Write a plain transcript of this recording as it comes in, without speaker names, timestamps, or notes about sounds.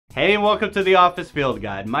Hey, and welcome to The Office Field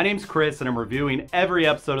Guide. My name's Chris, and I'm reviewing every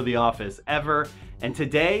episode of The Office ever. And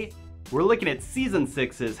today, we're looking at Season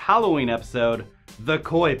 6's Halloween episode, The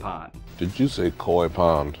Koi Pond. Did you say koi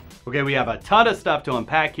pond? Okay, we have a ton of stuff to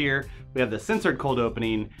unpack here. We have the censored cold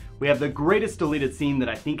opening. We have the greatest deleted scene that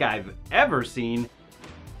I think I've ever seen.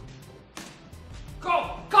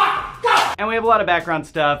 Go! And we have a lot of background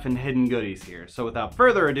stuff and hidden goodies here. So without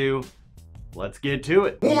further ado, let's get to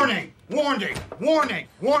it. Warning! Warning! Warning!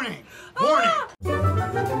 Warning! Warning!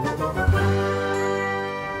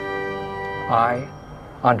 I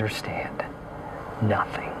understand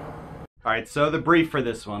nothing. All right, so the brief for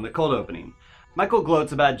this one, the cold opening. Michael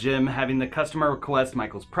gloats about Jim having the customer request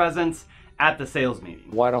Michael's presence at the sales meeting.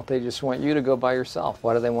 Why don't they just want you to go by yourself?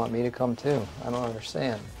 Why do they want me to come too? I don't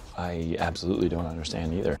understand. I absolutely don't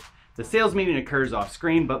understand either. The sales meeting occurs off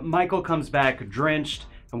screen, but Michael comes back drenched,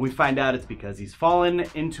 and we find out it's because he's fallen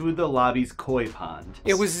into the lobby's koi pond.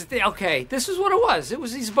 It was, okay, this is what it was. It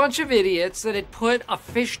was these bunch of idiots that had put a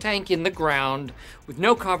fish tank in the ground with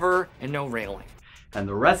no cover and no railing. And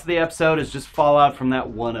the rest of the episode is just fallout from that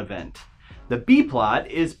one event. The B plot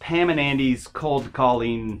is Pam and Andy's cold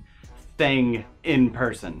calling thing in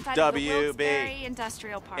person. WB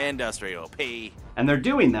Industrial Park. Industrial P. And they're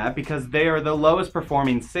doing that because they are the lowest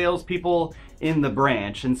performing salespeople in the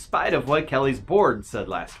branch, in spite of what Kelly's board said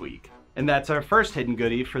last week. And that's our first hidden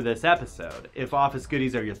goodie for this episode. If office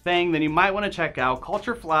goodies are your thing, then you might want to check out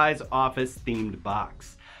Culture Fly's office themed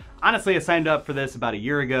box. Honestly, I signed up for this about a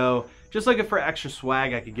year ago, just looking for extra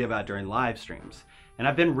swag I could give out during live streams. And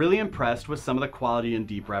I've been really impressed with some of the quality and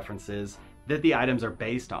deep references that the items are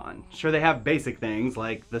based on. Sure, they have basic things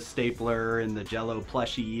like the stapler and the Jello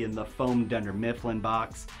plushie and the foam Dunder Mifflin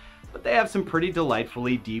box, but they have some pretty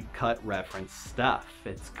delightfully deep cut reference stuff.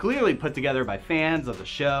 It's clearly put together by fans of the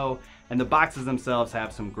show, and the boxes themselves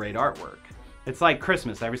have some great artwork. It's like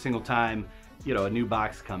Christmas every single time, a new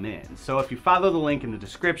box come in. So if you follow the link in the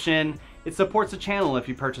description, it supports the channel if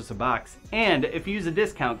you purchase a box. And if you use a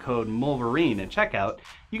discount code Mulverine at checkout,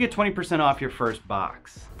 you get 20% off your first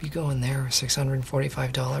box. If you go in there with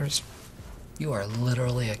 $645, you are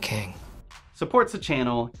literally a king. Supports the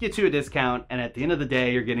channel, gets you a discount, and at the end of the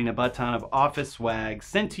day, you're getting a butt ton of office swag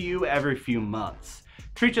sent to you every few months.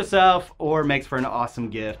 Treat yourself, or makes for an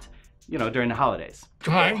awesome gift, during the holidays.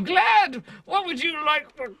 I'm glad! What would you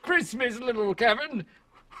like for Christmas, little Kevin?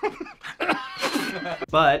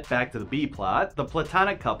 But back to the B plot, the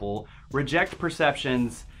platonic couple reject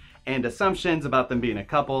perceptions and assumptions about them being a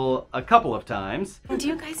couple of times. Do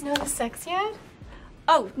you guys know the sex yet?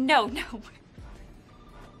 Oh, no.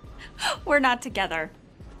 We're not together.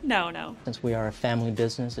 No. Since we are a family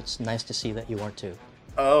business, it's nice to see that you are too.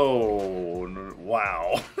 Oh,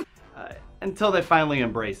 wow. Until they finally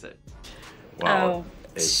embrace it. Wow.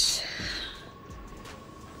 Oh.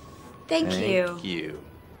 Thank you.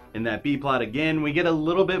 In that B plot again, we get a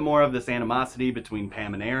little bit more of this animosity between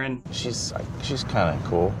Pam and Aaron. She's kind of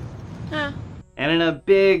cool. Huh. And in a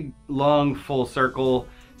big, long, full circle,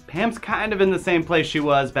 Pam's kind of in the same place she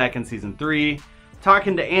was back in season 3,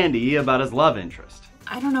 talking to Andy about his love interest.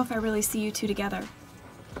 I don't know if I really see you two together.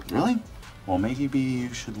 Really? Well, maybe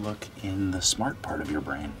you should look in the smart part of your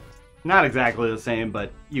brain. Not exactly the same,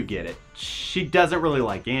 but you get it. She doesn't really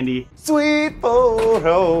like Andy. Sweet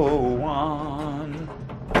photo one.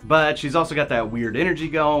 But she's also got that weird energy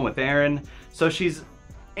going with Aaron, so she's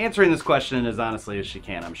answering this question as honestly as she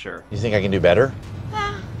can, I'm sure. You think I can do better?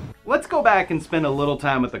 Let's go back and spend a little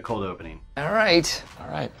time with the cold opening. All right.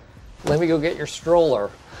 Let me go get your stroller.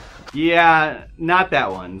 Yeah, not that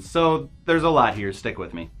one. So there's a lot here, stick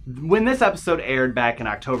with me. When this episode aired back in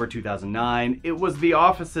October 2009, it was The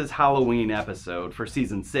Office's Halloween episode for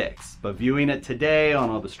season 6. But viewing it today on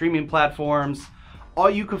all the streaming platforms, all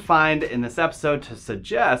you could find in this episode to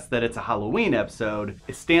suggest that it's a Halloween episode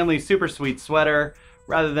is Stanley's super sweet sweater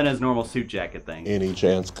rather than his normal suit jacket thing. Any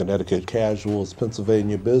chance Connecticut casual is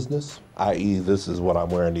Pennsylvania business? I.e., this is what I'm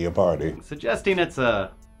wearing to your party. Suggesting it's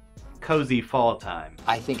a cozy fall time.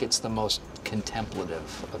 I think it's the most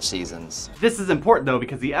contemplative of seasons. This is important though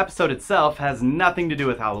because the episode itself has nothing to do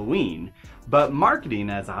with Halloween, but marketing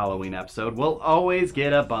as a Halloween episode will always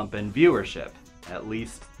get a bump in viewership. At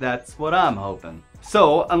least that's what I'm hoping.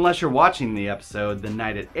 So, unless you're watching the episode the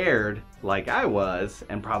night it aired, like I was,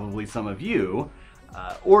 and probably some of you,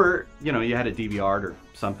 or, you had a DVR or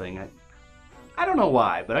something. I don't know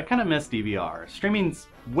why, but I kind of miss DVR. Streaming's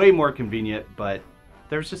way more convenient, but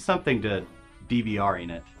there's just something to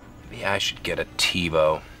DVRing it. Maybe I should get a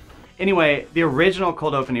TiVo. Anyway, the original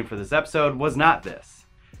cold opening for this episode was not this.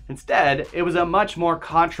 Instead, it was a much more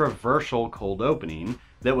controversial cold opening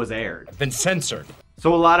that was aired. Been censored.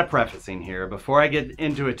 So a lot of prefacing here. Before I get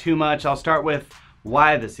into it too much, I'll start with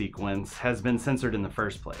why the sequence has been censored in the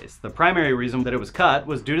first place. The primary reason that it was cut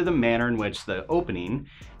was due to the manner in which the opening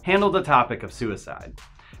handled the topic of suicide.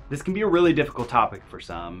 This can be a really difficult topic for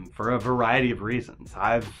some, for a variety of reasons.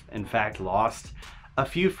 I've, in fact, lost a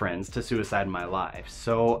few friends to suicide in my life,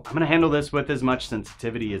 so I'm gonna handle this with as much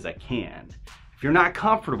sensitivity as I can. If you're not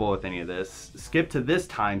comfortable with any of this, skip to this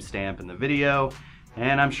timestamp in the video,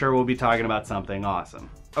 and I'm sure we'll be talking about something awesome.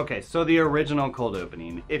 Okay, so the original cold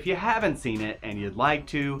opening. If you haven't seen it and you'd like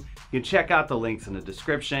to, you can check out the links in the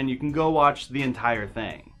description. You can go watch the entire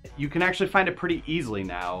thing. You can actually find it pretty easily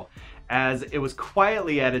now, as it was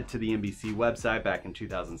quietly added to the NBC website back in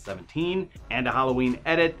 2017, and a Halloween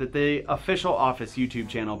edit that the official Office YouTube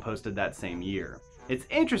channel posted that same year. It's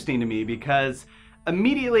interesting to me because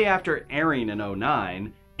immediately after airing in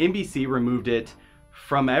 2009, NBC removed it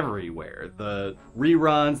from everywhere. The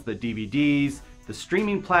reruns, the DVDs, the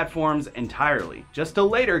streaming platforms entirely, just to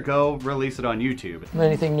later go release it on YouTube.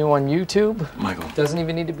 Anything new on YouTube? Michael. Doesn't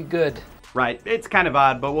even need to be good. Right, it's kind of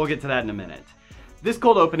odd, but we'll get to that in a minute. This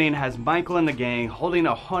cold opening has Michael and the gang holding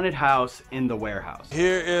a haunted house in the warehouse.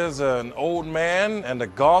 Here is an old man and a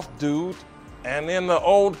goth dude, and then the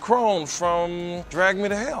old crone from Drag Me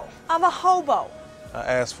to Hell. I'm a hobo. I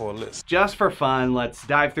asked for a list. Just for fun, let's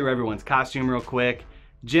dive through everyone's costume real quick.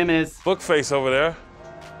 Jim is Bookface over there.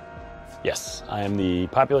 Yes, I am the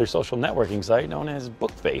popular social networking site known as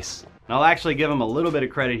Bookface. And I'll actually give him a little bit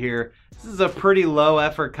of credit here. This is a pretty low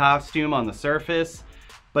effort costume on the surface,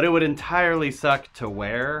 but it would entirely suck to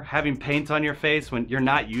wear. Having paint on your face when you're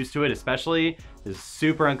not used to it especially is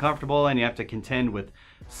super uncomfortable, and you have to contend with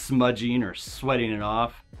smudging or sweating it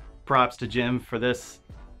off. Props to Jim for this.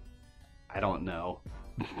 I don't know.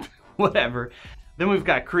 Whatever. Then we've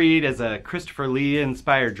got Creed as a Christopher Lee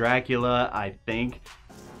inspired Dracula, I think.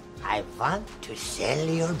 I want to sell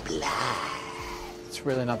your blood. It's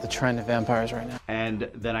really not the trend of vampires right now. And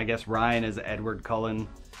then I guess Ryan as Edward Cullen.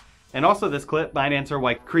 And also this clip might answer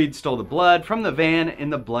why Creed stole the blood from the van in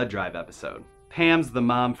the blood drive episode. Pam's the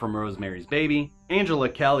mom from Rosemary's Baby. Angela,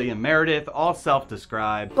 Kelly, and Meredith all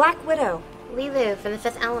self-described. Black Widow, Lulu from The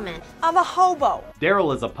Fifth Element. I'm a hobo.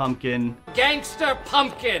 Daryl is a pumpkin. Gangster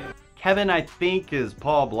pumpkin. Kevin, I think, is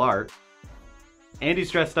Paul Blart. Andy's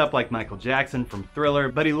dressed up like Michael Jackson from Thriller,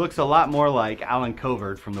 but he looks a lot more like Alan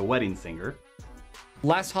Covert from The Wedding Singer.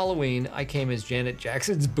 Last Halloween, I came as Janet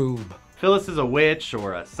Jackson's boob. Phyllis is a witch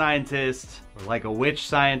or a scientist, or like a witch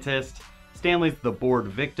scientist. Stanley's the bored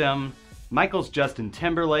victim. Michael's Justin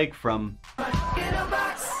Timberlake from...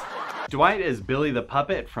 Dwight is Billy the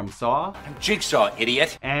Puppet from Saw. I'm Jigsaw,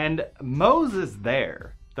 idiot. And Mose is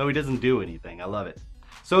there, though he doesn't do anything. I love it.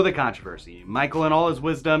 So the controversy. Michael, in all his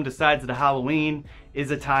wisdom, decides that Halloween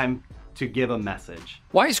is a time to give a message.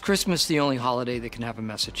 Why is Christmas the only holiday that can have a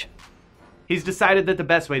message? He's decided that the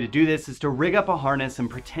best way to do this is to rig up a harness and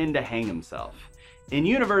pretend to hang himself. In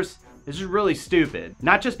universe, this is really stupid.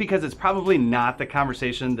 Not just because it's probably not the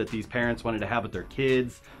conversation that these parents wanted to have with their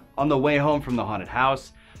kids on the way home from the haunted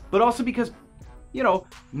house, but also because, you know,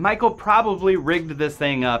 Michael probably rigged this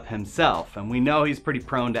thing up himself, and we know he's pretty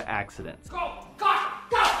prone to accidents. Go, go,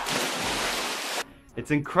 go!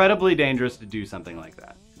 It's incredibly dangerous to do something like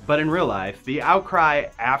that. But in real life, the outcry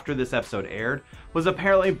after this episode aired was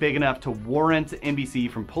apparently big enough to warrant NBC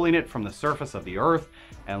from pulling it from the surface of the earth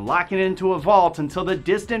and locking it into a vault until the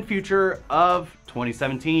distant future of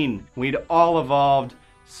 2017. We'd all evolved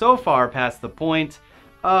so far past the point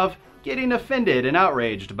of getting offended and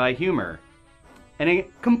outraged by humor. And in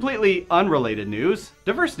completely unrelated news,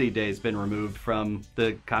 Diversity Day's been removed from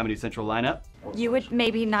the Comedy Central lineup. You would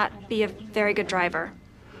maybe not be a very good driver.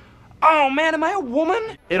 Oh man, am I a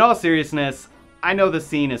woman? In all seriousness, I know the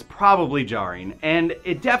scene is probably jarring, and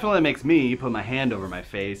it definitely makes me put my hand over my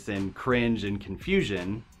face and cringe in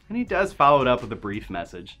confusion, and he does follow it up with a brief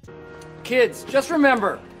message. Kids, just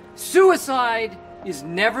remember, suicide is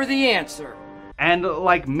never the answer. And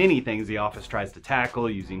like many things the Office tries to tackle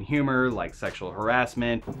using humor, like sexual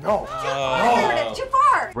harassment, Too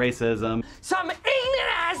far. racism, Some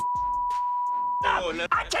ignorant ass.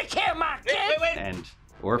 I take care of my kids. and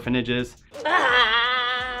orphanages. Okay,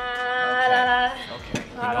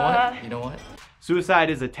 you know what? Suicide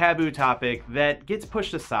is a taboo topic that gets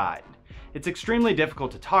pushed aside. It's extremely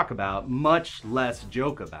difficult to talk about, much less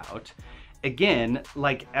joke about. Again,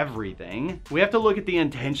 like everything, we have to look at the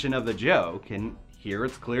intention of the joke, and here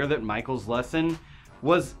it's clear that Michael's lesson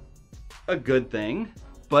was a good thing,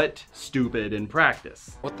 but stupid in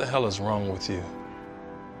practice. What the hell is wrong with you?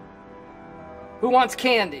 Who wants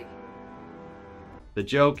candy? The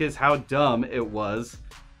joke is how dumb it was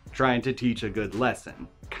trying to teach a good lesson.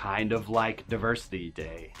 kind of like Diversity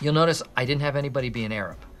Day. You'll notice I didn't have anybody being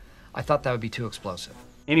Arab. I thought that would be too explosive.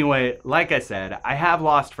 Anyway, like I said, I have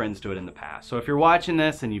lost friends to it in the past, so if you're watching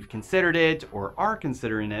this and you've considered it or are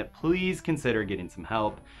considering it, please consider getting some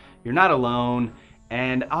help. You're not alone,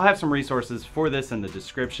 and I'll have some resources for this in the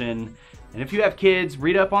description. And if you have kids,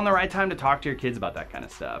 read up on the right time to talk to your kids about that kind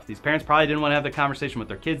of stuff. These parents probably didn't want to have the conversation with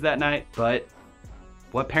their kids that night, but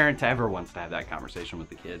what parent ever wants to have that conversation with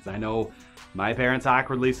the kids? I know my parents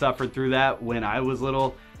awkwardly suffered through that when I was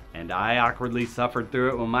little, and I awkwardly suffered through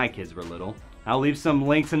it when my kids were little. I'll leave some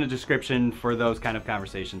links in the description for those kind of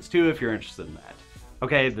conversations too if you're interested in that.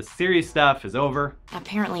 Okay, the serious stuff is over.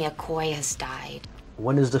 Apparently a koi has died.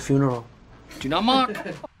 When is the funeral? Do not mock.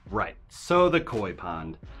 Right, so the koi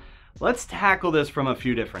pond. Let's tackle this from a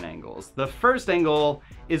few different angles. The first angle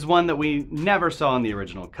is one that we never saw in the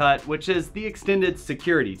original cut, which is the extended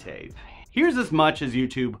security tape. Here's as much as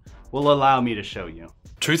YouTube will allow me to show you.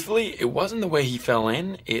 Truthfully, it wasn't the way he fell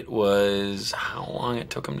in, it was how long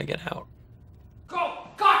it took him to get out.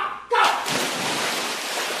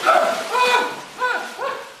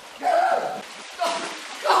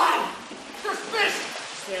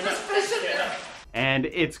 And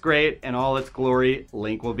it's great in all its glory.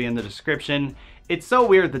 Link will be in the description. It's so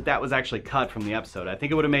weird that that was actually cut from the episode. I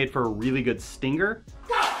think it would have made for a really good stinger.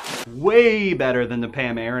 Way better than the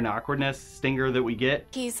Pam Aaron awkwardness stinger that we get.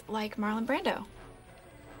 He's like Marlon Brando.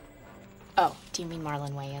 Oh, do you mean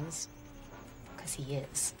Marlon Wayans? Because he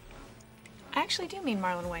is. I actually do mean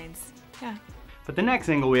Marlon Wayans. Yeah. But the next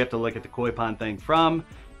angle we have to look at the koi pond thing from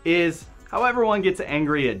is how everyone gets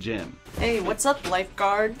angry at Jim. Hey, what's up,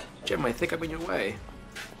 lifeguard? Jim, I think I'm in your way.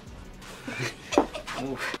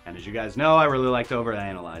 And as you guys know, I really like to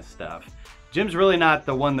overanalyze stuff. Jim's really not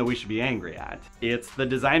the one that we should be angry at. It's the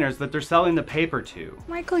designers that they're selling the paper to.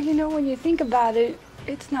 Michael, you know, when you think about it,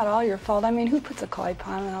 it's not all your fault. I mean, who puts a koi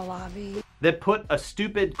pond in a lobby? That put a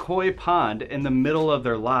stupid koi pond in the middle of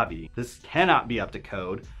their lobby. This cannot be up to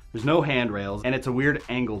code. There's no handrails, and it's a weird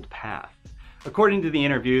angled path. According to the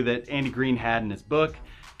interview that Andy Green had in his book,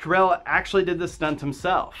 Carell actually did this stunt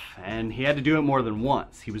himself, and he had to do it more than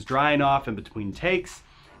once. He was drying off in between takes,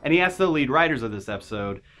 and he asked the lead writers of this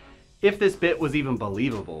episode if this bit was even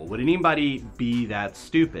believable. Would anybody be that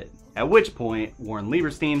stupid? At which point, Warren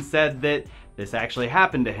Lieberstein said that this actually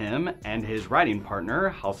happened to him and his writing partner,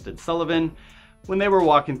 Halstead Sullivan, when they were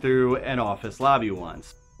walking through an office lobby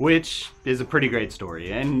once, which is a pretty great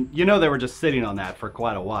story. And you know they were just sitting on that for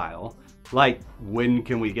quite a while. Like, when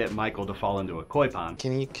can we get Michael to fall into a koi pond?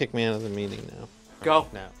 Can you kick me out of the meeting now? Go.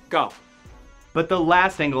 No. Go. But the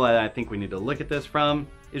last angle that I think we need to look at this from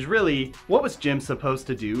is really, what was Jim supposed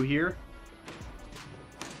to do here?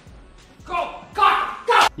 Go! Go!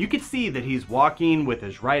 Go! You could see that he's walking with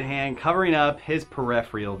his right hand covering up his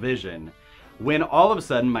peripheral vision, when all of a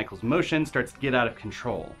sudden Michael's motion starts to get out of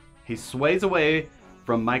control. He sways away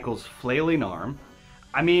from Michael's flailing arm.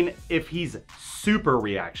 I mean, if he's super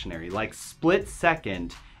reactionary, like split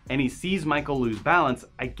second, and he sees Michael lose balance,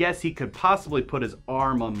 I guess he could possibly put his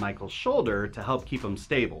arm on Michael's shoulder to help keep him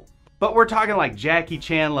stable. But we're talking like Jackie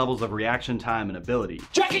Chan levels of reaction time and ability.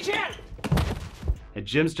 Jackie Chan! And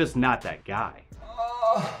Jim's just not that guy.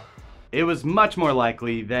 It was much more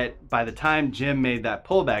likely that by the time Jim made that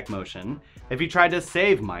pullback motion, if he tried to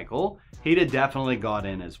save Michael, he'd have definitely got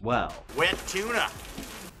in as well. Wet tuna.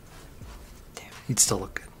 He'd still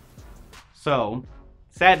look good. So,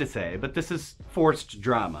 sad to say, but this is forced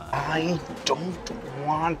drama. I don't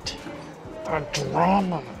want a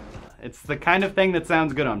drama. It's the kind of thing that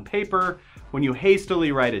sounds good on paper when you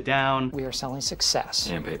hastily write it down. We are selling success.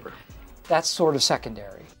 And paper. That's sort of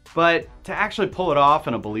secondary. But to actually pull it off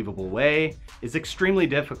in a believable way is extremely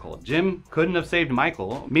difficult. Jim couldn't have saved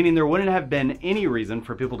Michael, meaning there wouldn't have been any reason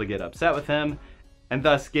for people to get upset with him, and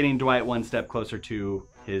thus getting Dwight one step closer to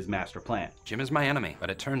his master plan. Jim is my enemy, but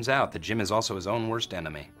it turns out that Jim is also his own worst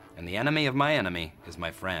enemy. And the enemy of my enemy is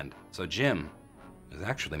my friend. So Jim is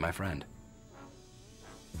actually my friend.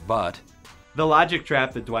 But the logic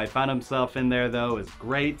trap that Dwight found himself in there, though, is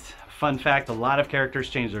great. Fun fact, a lot of characters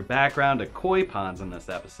change their background to koi ponds in this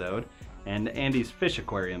episode, and Andy's fish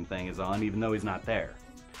aquarium thing is on, even though he's not there.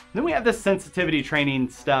 Then we have this sensitivity training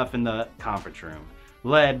stuff in the conference room,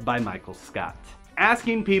 led by Michael Scott.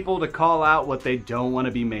 Asking people to call out what they don't want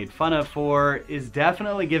to be made fun of for is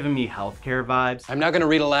definitely giving me healthcare vibes. I'm now going to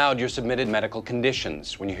read aloud your submitted medical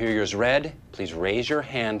conditions. When you hear yours read, please raise your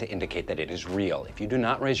hand to indicate that it is real. If you do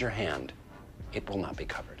not raise your hand, it will not be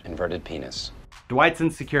covered. Inverted penis. Dwight's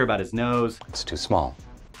insecure about his nose. It's too small.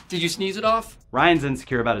 Did you sneeze it off? Ryan's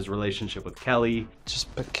insecure about his relationship with Kelly.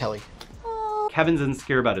 Just put Kelly. Kevin's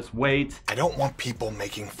insecure about his weight. I don't want people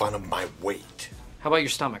making fun of my weight. How about your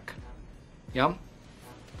stomach? Yum?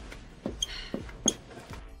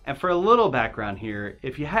 And for a little background here,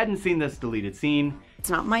 if you hadn't seen this deleted scene, it's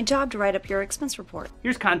not my job to write up your expense report.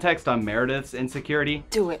 Here's context on Meredith's insecurity.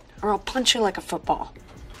 Do it, or I'll punch you like a football.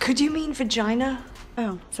 Could you mean vagina?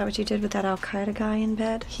 Oh, is that what you did with that Al-Qaeda guy in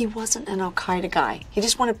bed? He wasn't an Al-Qaeda guy. He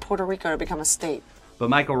just wanted Puerto Rico to become a state. But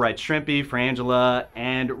Michael writes Shrimpy for Angela,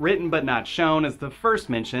 and written but not shown is the first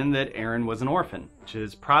mention that Aaron was an orphan, which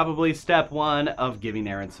is probably step one of giving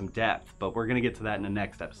Aaron some depth, but we're gonna get to that in the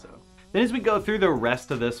next episode. Then as we go through the rest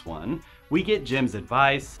of this one, we get Jim's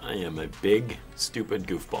advice. I am a big, stupid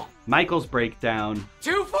goofball. Michael's breakdown.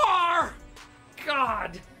 Too far!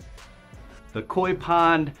 God! The koi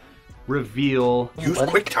pond reveal. Use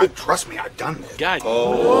QuickTime. Trust me, I've done this. Guys.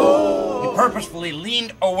 Oh. He purposefully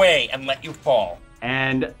leaned away and let you fall.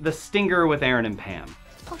 And the stinger with Aaron and Pam.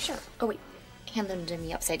 Oh, sure. Oh, wait. Hand them to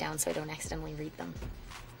me upside down so I don't accidentally read them.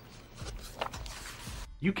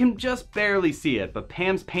 You can just barely see it, but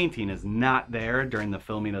Pam's painting is not there during the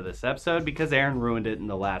filming of this episode because Aaron ruined it in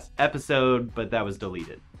the last episode, but that was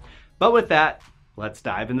deleted. But with that, let's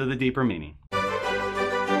dive into the deeper meaning.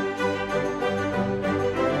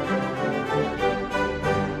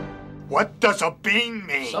 What does a bean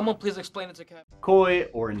mean? Someone please explain it to Cap. Koi,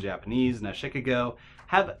 or in Japanese, nashikago,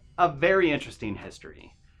 have a very interesting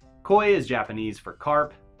history. Koi is Japanese for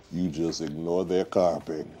carp. You just ignore their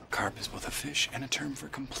carping. Carp is both a fish and a term for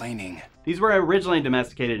complaining. These were originally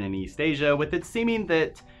domesticated in East Asia, with it seeming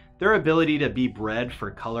that their ability to be bred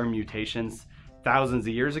for color mutations thousands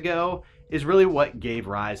of years ago is really what gave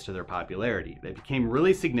rise to their popularity. They became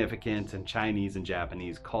really significant in Chinese and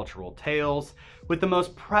Japanese cultural tales, with the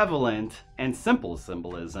most prevalent and simple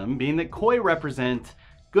symbolism being that koi represent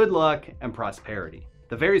good luck and prosperity.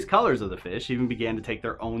 The various colors of the fish even began to take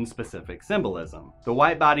their own specific symbolism. The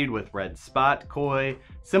white-bodied with red spot koi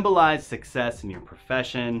symbolized success in your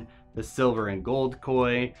profession. The silver and gold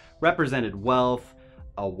koi represented wealth.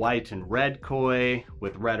 A white and red koi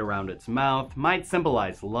with red around its mouth might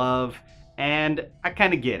symbolize love. And I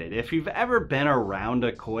kind of get it. If you've ever been around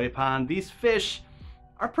a koi pond, these fish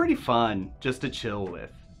are pretty fun just to chill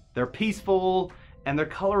with. They're peaceful, and their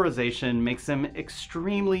colorization makes them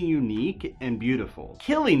extremely unique and beautiful.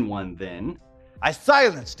 Killing one then... I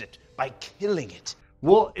silenced it by killing it.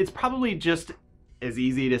 Well, it's probably just as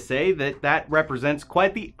easy to say that that represents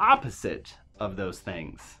quite the opposite of those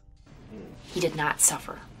things. He did not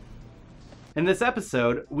suffer. In this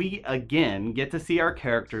episode, we again get to see our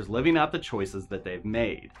characters living out the choices that they've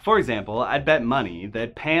made. For example, I'd bet money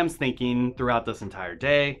that Pam's thinking throughout this entire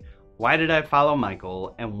day, why did I follow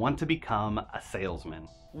Michael and want to become a salesman?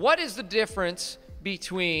 What is the difference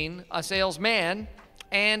between a salesman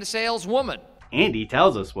and a saleswoman? Andy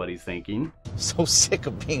tells us what he's thinking. So sick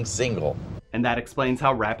of being single. And that explains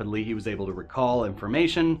how rapidly he was able to recall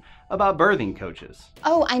information about birthing coaches.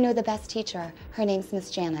 Oh, I know the best teacher. Her name's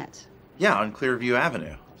Miss Janet. Yeah, on Clearview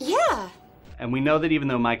Avenue. Yeah. And we know that even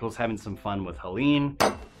though Michael's having some fun with Helene,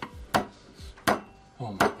 Oh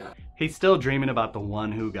my God. he's still dreaming about the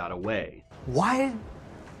one who got away. Why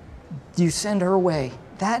did you send her away?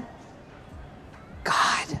 That...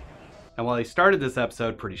 God. And while he started this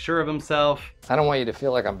episode pretty sure of himself, I don't want you to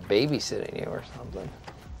feel like I'm babysitting you or something.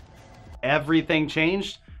 everything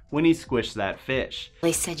changed when he squished that fish.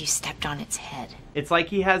 They said you stepped on its head. It's like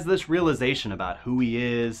he has this realization about who he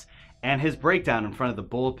is, and his breakdown in front of the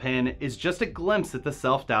bullpen is just a glimpse at the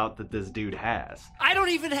self-doubt that this dude has. I don't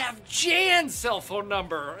even have Jan's cell phone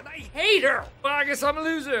number, and I hate her. Well, I guess I'm a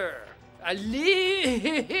loser. A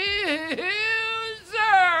loser.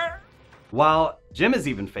 While Jim is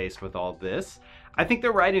even faced with all this, I think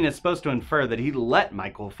the writing is supposed to infer that he let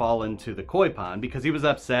Michael fall into the koi pond because he was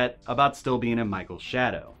upset about still being in Michael's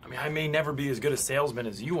shadow. I mean, I may never be as good a salesman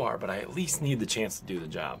as you are, but I at least need the chance to do the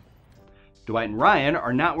job. Dwight and Ryan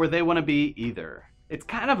are not where they want to be either. It's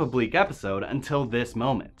kind of a bleak episode until this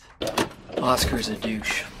moment. Oscar's a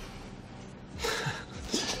douche.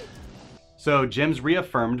 So Jim's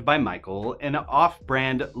reaffirmed by Michael in an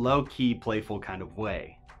off-brand, low-key, playful kind of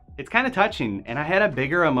way. It's kind of touching, and I had a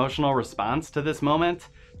bigger emotional response to this moment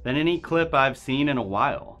than any clip I've seen in a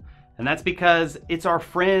while. And that's because it's our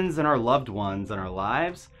friends and our loved ones in our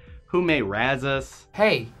lives who may razz us.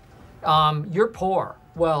 Hey, you're poor.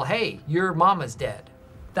 Well, hey, your mama's dead.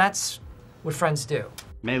 That's what friends do.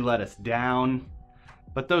 May let us down,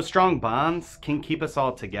 but those strong bonds can keep us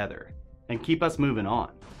all together and keep us moving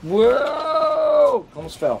on. Whoa!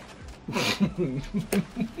 Almost fell.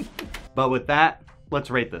 But with that, let's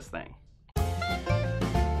rate this thing.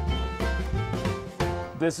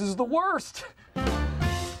 This is the worst.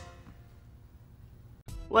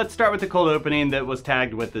 Let's start with the cold opening that was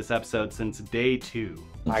tagged with this episode since day 2.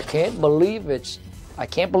 I can't believe it's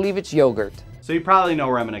yogurt. So you probably know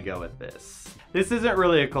where I'm gonna go with this. This isn't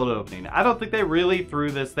really a cold opening. I don't think they really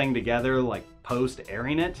threw this thing together like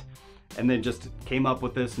post-airing it and then just came up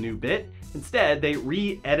with this new bit. Instead, they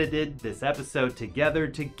re-edited this episode together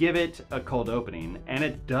to give it a cold opening, and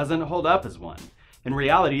it doesn't hold up as one. In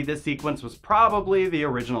reality, this sequence was probably the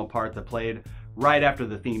original part that played right after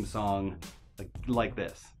the theme song, like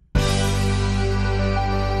this.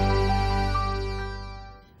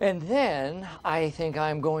 And then I think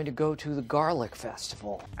I'm going to go to the Garlic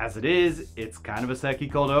Festival. As it is, it's kind of a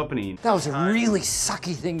sucky cold opening. That was a really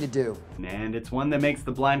sucky thing to do. And it's one that makes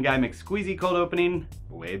the Blind Guy McSqueezy cold opening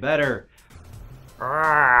way better.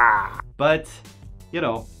 But, you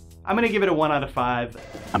know, I'm gonna give it a 1 out of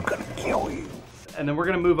 5. I'm gonna kill you. And then we're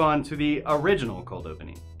gonna move on to the original cold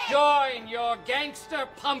opening. Join your gangster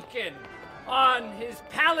pumpkin on his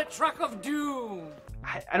pallet truck of doom.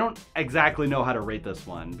 I don't exactly know how to rate this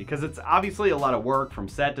one because it's obviously a lot of work from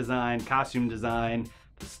set design, costume design,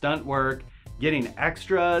 the stunt work, getting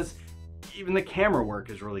extras. Even the camera work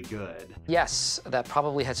is really good. Yes, that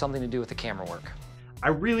probably had something to do with the camera work. I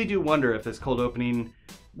really do wonder if this cold opening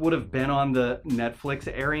would have been on the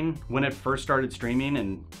Netflix airing when it first started streaming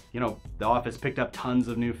and, you know, The Office picked up tons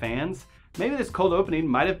of new fans. Maybe this cold opening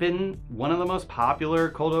might have been one of the most popular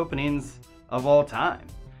cold openings of all time.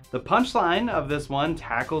 The punchline of this one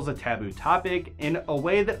tackles a taboo topic in a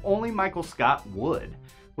way that only Michael Scott would,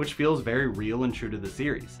 which feels very real and true to the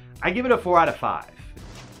series. I give it a 4 out of 5.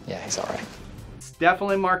 Yeah, he's alright. It's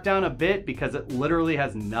definitely marked down a bit because it literally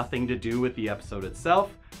has nothing to do with the episode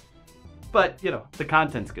itself, but, you know, the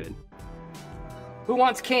content's good. Who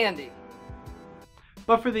wants candy?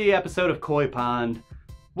 But for the episode of Koi Pond,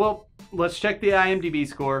 well, let's check the IMDb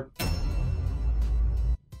score.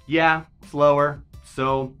 Yeah, it's lower.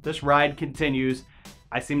 So this ride continues.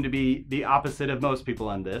 I seem to be the opposite of most people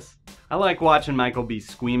on this. I like watching Michael be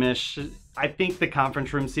squeamish. I think the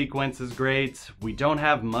conference room sequence is great. We don't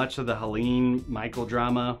have much of the Helene-Michael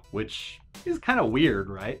drama, which is kind of weird,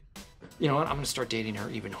 right? You know what? I'm gonna start dating her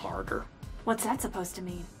even harder. What's that supposed to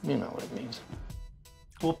mean? You know what it means.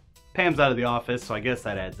 Well, Pam's out of the office, so I guess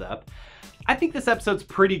that adds up. I think this episode's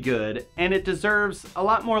pretty good, and it deserves a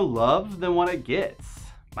lot more love than what it gets.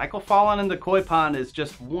 Michael falling in the koi pond is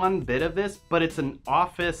just one bit of this, but it's an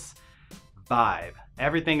Office vibe.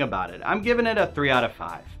 Everything about it. I'm giving it a 3 out of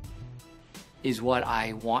 5. Is what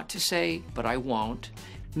I want to say, but I won't.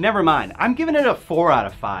 Never mind. I'm giving it a 4 out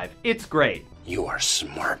of 5. It's great. You are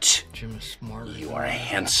smart. Jim is smarter. You are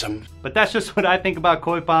handsome. But that's just what I think about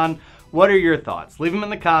Koi Pond. What are your thoughts? Leave them in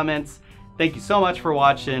the comments. Thank you so much for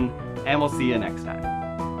watching, and we'll see you next time.